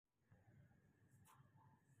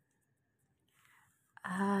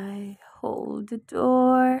hold the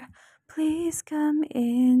door. Please come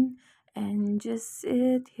in and just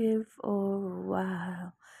sit here for a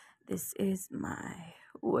while. This is my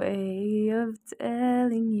way of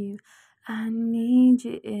telling you I need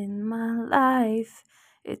you in my life.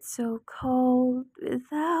 It's so cold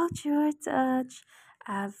without your touch.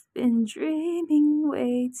 I've been dreaming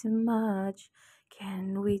way too much.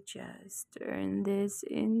 Can we just turn this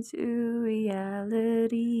into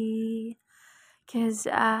reality? 'Cause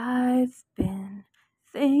I've been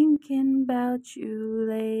thinking about you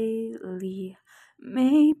lately.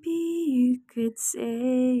 Maybe you could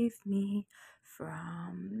save me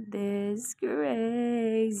from this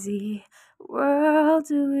crazy world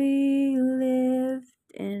we lived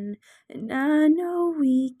in. And I know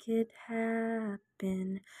we could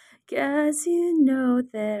happen, 'cause you know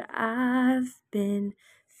that I've been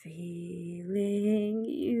feeling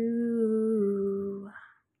you.